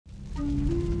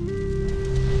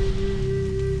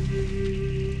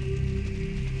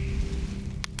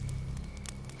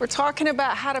We're talking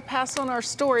about how to pass on our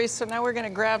stories, so now we're going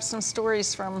to grab some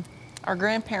stories from our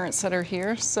grandparents that are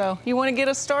here. So you want to get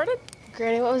us started?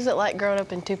 Granny, what was it like growing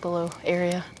up in Tupelo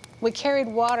area? We carried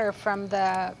water from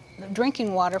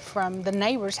drinking water from the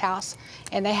neighbor's house,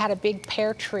 and they had a big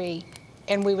pear tree,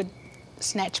 and we would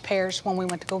snatch pears when we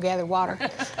went to go gather water.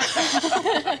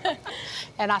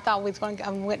 And I thought we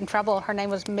went in trouble. Her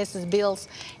name was Mrs. Bills.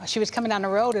 She was coming down the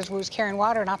road as we was carrying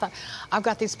water, and I thought, I've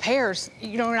got these pears,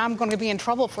 you know, and I'm going to be in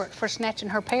trouble for snatching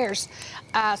her pears.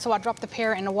 So I dropped the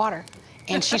pear in the water.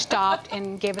 And she stopped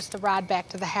and gave us the ride back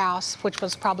to the house, which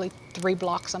was probably 3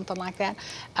 blocks, something like that.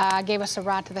 Gave us a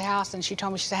ride to the house, and she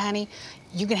told me, she said, honey,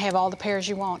 you can have all the pears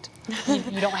you want.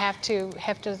 You don't have to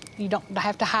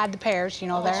hide the pears, you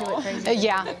know. There. She went crazy.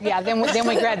 Yeah. Then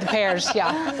we grabbed the pears.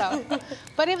 Yeah. So,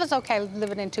 but it was okay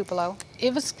living in Tupelo.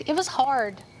 It was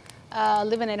hard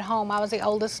living at home. I was the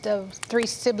oldest of 3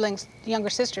 siblings, younger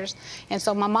sisters, and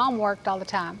so my mom worked all the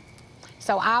time.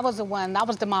 So I was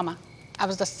the mama. I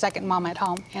was the second mama at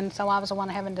home, and so I was the one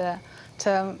having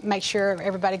to make sure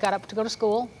everybody got up to go to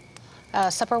school.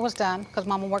 Supper was done, because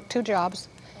Mama worked 2 jobs.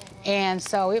 And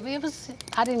so it was,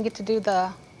 I didn't get to do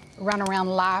the run-around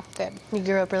life that... You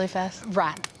grew up really fast?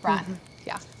 Right, Mm-hmm.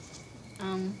 Yeah.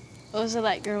 What was it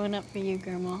like growing up for you,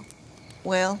 Grandma?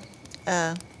 Well,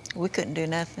 we couldn't do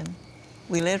nothing.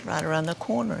 We lived right around the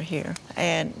corner here,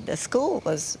 and the school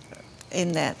was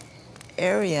in that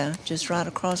area, just right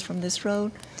across from this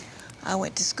road. I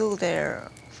went to school there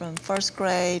from 1st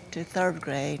grade to 3rd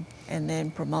grade, and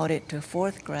then promoted to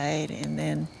 4th grade, and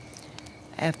then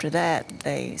after that,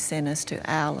 they sent us to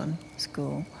Allen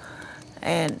School.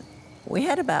 And we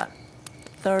had about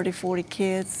 30, 40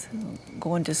 kids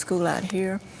going to school out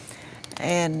here.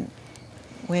 And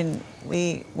when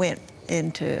we went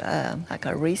into like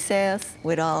a recess,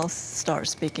 we'd all start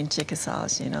speaking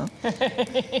Chickasaws, you know,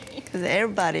 because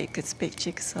everybody could speak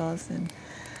Chickasaws. And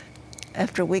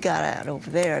after we got out over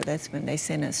there, that's when they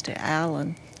sent us to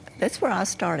Allen. That's where I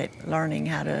started learning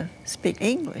how to speak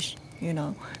English, you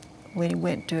know. When we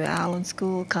went to Allen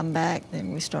School, come back,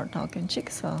 then we start talking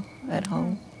Chickasaw at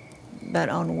home. But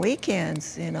on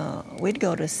weekends, you know, we'd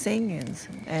go to singings,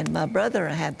 and my brother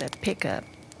had the pickup,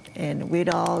 and we'd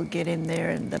all get in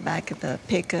there in the back of the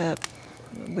pickup.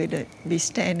 We'd be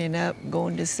standing up,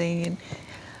 going to singing,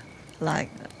 like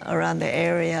around the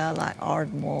area, like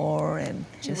Ardmore, and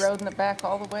just... You rode in the back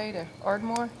all the way to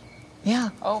Ardmore? Yeah.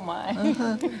 Oh, my.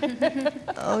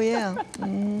 Oh, yeah.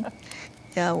 Mm-hmm.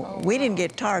 Yeah, we didn't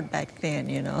get tired back then,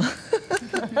 you know.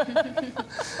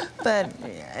 But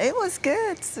it was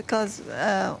good, because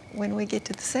when we get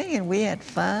to the singing, we had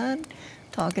fun,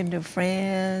 talking to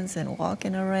friends and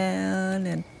walking around.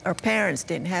 And our parents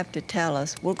didn't have to tell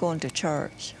us, we're going to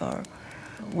church, or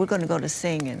we're going to go to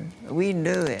singing. We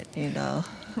knew it, you know.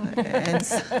 And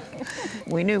so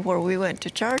we knew where we went to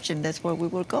church, and that's where we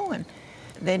were going.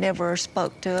 They never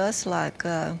spoke to us like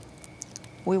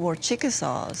we were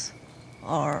Chickasaws,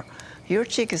 or you're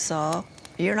Chickasaw,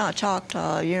 you're not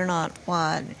Choctaw, you're not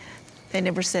white. They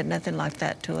never said nothing like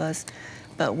that to us.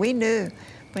 But we knew,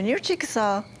 when you're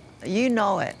Chickasaw, you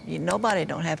know it. Nobody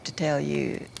don't have to tell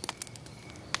you.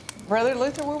 Brother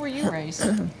Luther, where were you raised?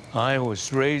 I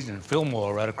was raised in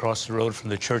Fillmore, right across the road from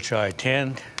the church I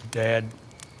attend. Dad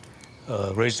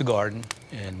raised a garden,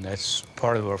 and that's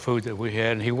part of our food that we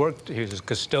had. And he was a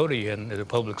custodian at a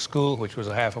public school, which was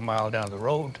a half a mile down the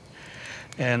road.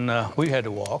 And we had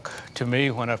to walk. To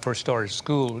me, when I first started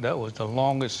school, that was the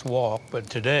longest walk. But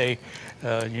today,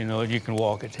 you know, you can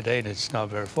walk it today, and it's not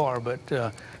very far. But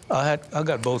I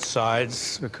got both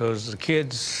sides, because the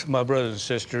kids, my brothers and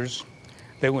sisters,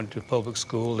 they went to public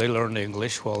school. They learned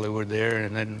English while they were there,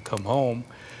 and then come home,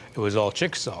 it was all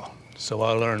Chickasaw. So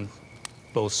I learned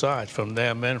both sides, from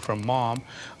them and from Mom.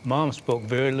 Mom spoke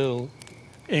very little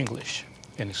English.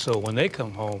 And so when they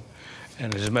come home,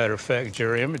 and as a matter of fact,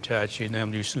 Jerry Imitachi and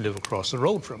them used to live across the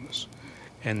road from us.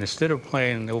 And instead of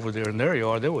playing over there in their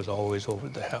yard, they was always over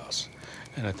at the house.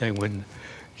 And I think when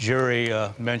Jerry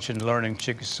mentioned learning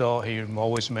Chickasaw, he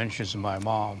always mentions my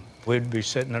mom. We'd be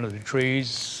sitting under the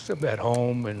trees at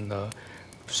home and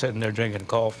sitting there drinking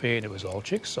coffee, and it was all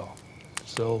Chickasaw.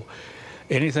 So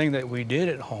anything that we did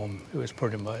at home, it was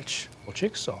pretty much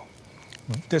Chickasaw.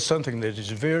 That's something that is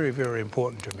very, very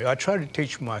important to me. I try to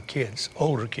teach my kids,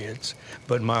 older kids,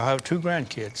 but I have 2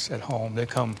 grandkids at home. They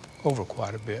come over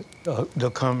quite a bit.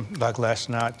 They'll come, like last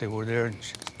night, they were there, and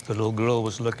the little girl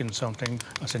was looking at something.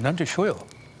 I said, "Nantishuyo."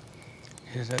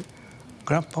 He said,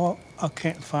 "Grandpa, I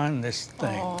can't find this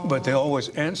thing." Aww. But they always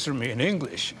answer me in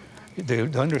English. They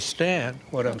understand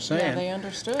what I'm saying. Yeah, they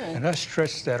understood. And I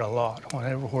stress that a lot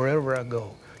wherever I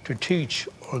go, to teach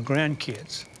our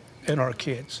grandkids and our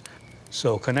kids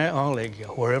So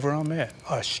wherever I'm at,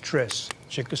 I stress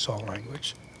Chickasaw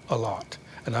language a lot.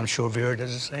 And I'm sure Vera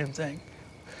does the same thing.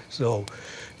 So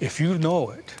if you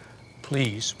know it,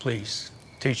 please, please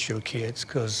teach your kids,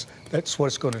 because that's what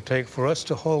it's going to take for us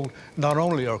to hold not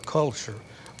only our culture,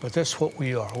 but that's what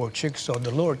we are. We're Chickasaw.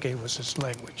 The Lord gave us this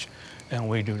language, and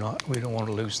we don't want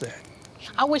to lose that.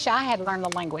 I wish I had learned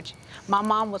the language. My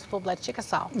mom was full-blood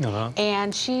Chickasaw,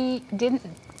 and she didn't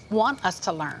want us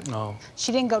to learn. No.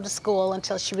 She didn't go to school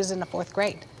until she was in the 4th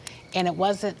grade, and it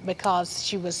wasn't because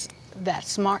she was that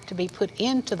smart to be put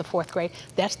into the 4th grade.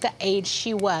 That's the age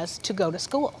she was to go to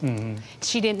school.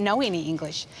 She didn't know any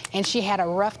English, and she had a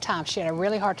rough time. She had a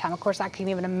really hard time. Of course, I can't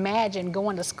even imagine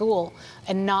going to school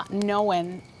and not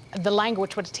knowing the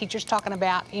language, what the teacher's talking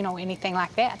about, you know, anything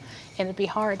like that, and it'd be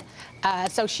hard.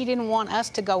 So she didn't want us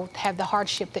to go have the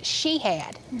hardship that she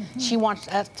had. She wants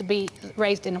us to be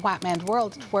raised in a white man's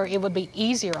world where it would be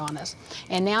easier on us.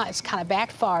 And now it's kind of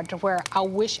backfired to where I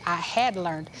wish I had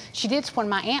learned. She did when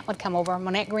my aunt would come over,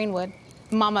 Monette Greenwood,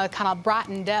 Mama kind of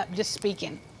brightened up just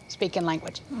speaking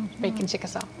language, speaking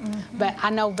Chickasaw. But I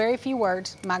know very few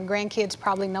words. My grandkids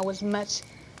probably know as much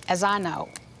as I know.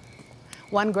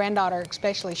 One granddaughter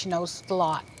especially, she knows a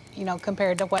lot, you know,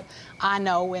 compared to what I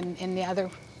know and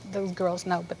those girls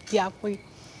know. But yeah,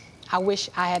 I wish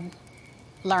I had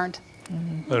learned. I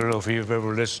don't know if you've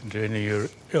ever listened to any of your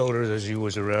elders as you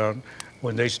was around,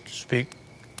 when they speak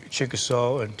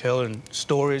Chickasaw and telling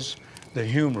stories, the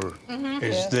humor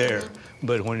is there.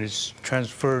 But when it's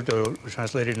transferred or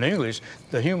translated in English,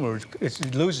 the humor,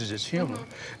 it loses its humor.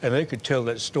 And they could tell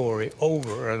that story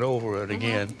over and over and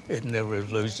again. It never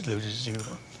loses its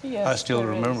humor. Yes, I still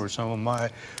remember some of my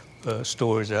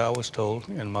stories that I was told,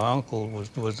 and my uncle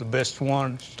was the best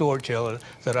storyteller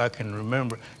that I can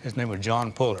remember. His name was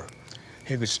John Puller.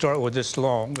 He could start with this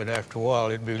long, and after a while,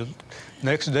 it'd be,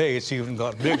 next day, it's even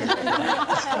got bigger.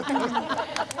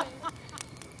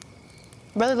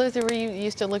 Brother Luther, were you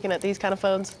used to looking at these kind of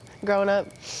phones growing up?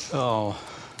 Oh,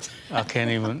 I can't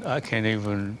even.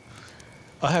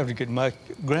 I have to get my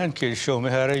grandkids to show me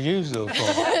how to use those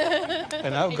phones.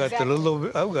 And I've got the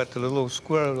little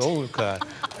square old kind.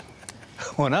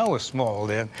 When I was small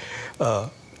then,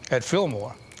 at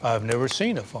Fillmore, I've never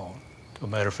seen a phone. As a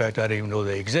matter of fact, I didn't even know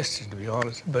they existed, to be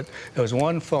honest. But there was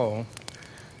one phone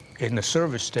in the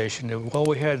service station. All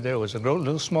we had there was a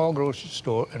little small grocery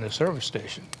store and a service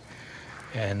station.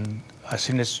 And I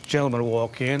seen this gentleman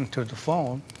walk in to the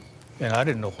phone, and I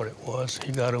didn't know what it was.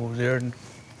 He got over there and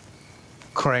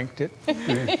cranked it,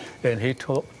 and he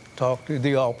talked to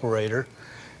the operator,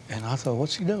 and I thought,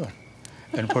 what's he doing?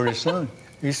 And pretty soon,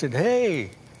 he said,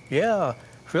 hey, yeah,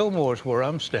 Fillmore's where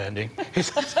I'm standing.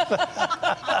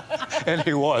 And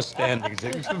he was standing,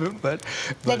 but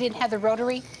they didn't have the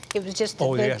rotary. It was just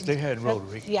yes, they had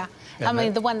rotary. Yeah, I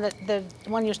mean the one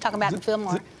you was talking about in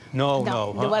Fillmore. No,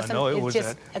 it wasn't. No, it was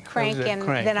just a crank, and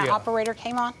then an operator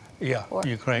came on. Yeah,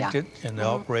 you cranked it, and the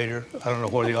operator. I don't know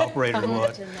where the operator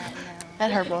was.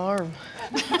 That hurt my arm.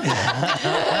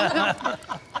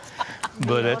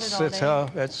 But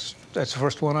that's the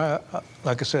first one.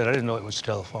 Like I said, I didn't know it was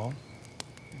telephone.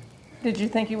 Did you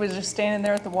think he was just standing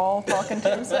there at the wall talking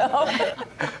to himself?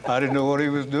 I didn't know what he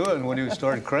was doing when he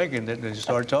started cranking it and he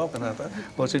started talking. I thought,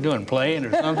 what's he doing, playing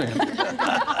or something?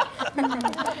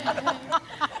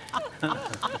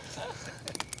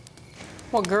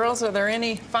 Well, girls, are there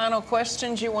any final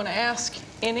questions you want to ask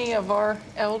any of our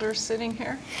elders sitting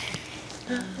here?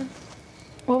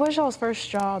 What was y'all's first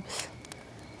jobs?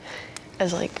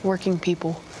 As like working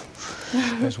people.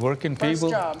 As working people?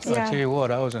 First jobs. I'll tell you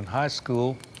what, I was in high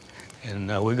school, and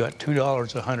we got $2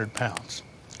 a 100 pounds.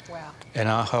 Wow. And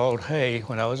I hauled hay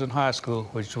when I was in high school,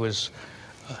 which was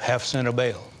a half cent a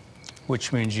bale,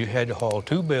 which means you had to haul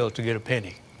 2 bales to get a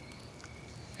penny.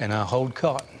 And I hauled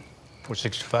cotton for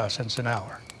 65 cents an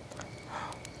hour.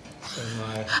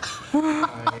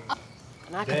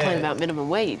 And And I complain about minimum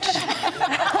wage.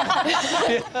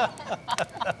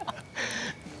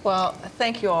 Well,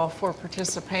 thank you all for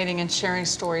participating and sharing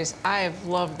stories. I have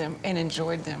loved them and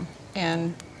enjoyed them.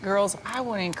 And girls, I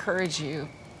want to encourage you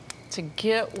to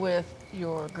get with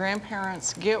your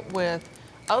grandparents, get with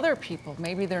other people.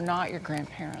 Maybe they're not your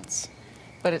grandparents,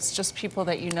 but it's just people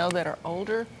that you know that are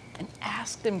older, and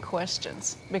ask them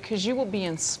questions, because you will be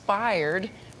inspired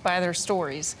by their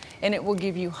stories, and it will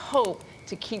give you hope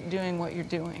to keep doing what you're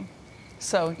doing.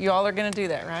 So you all are going to do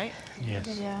that, right?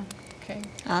 yes. Yeah. Okay.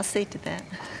 I'll see to that.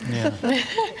 Yeah.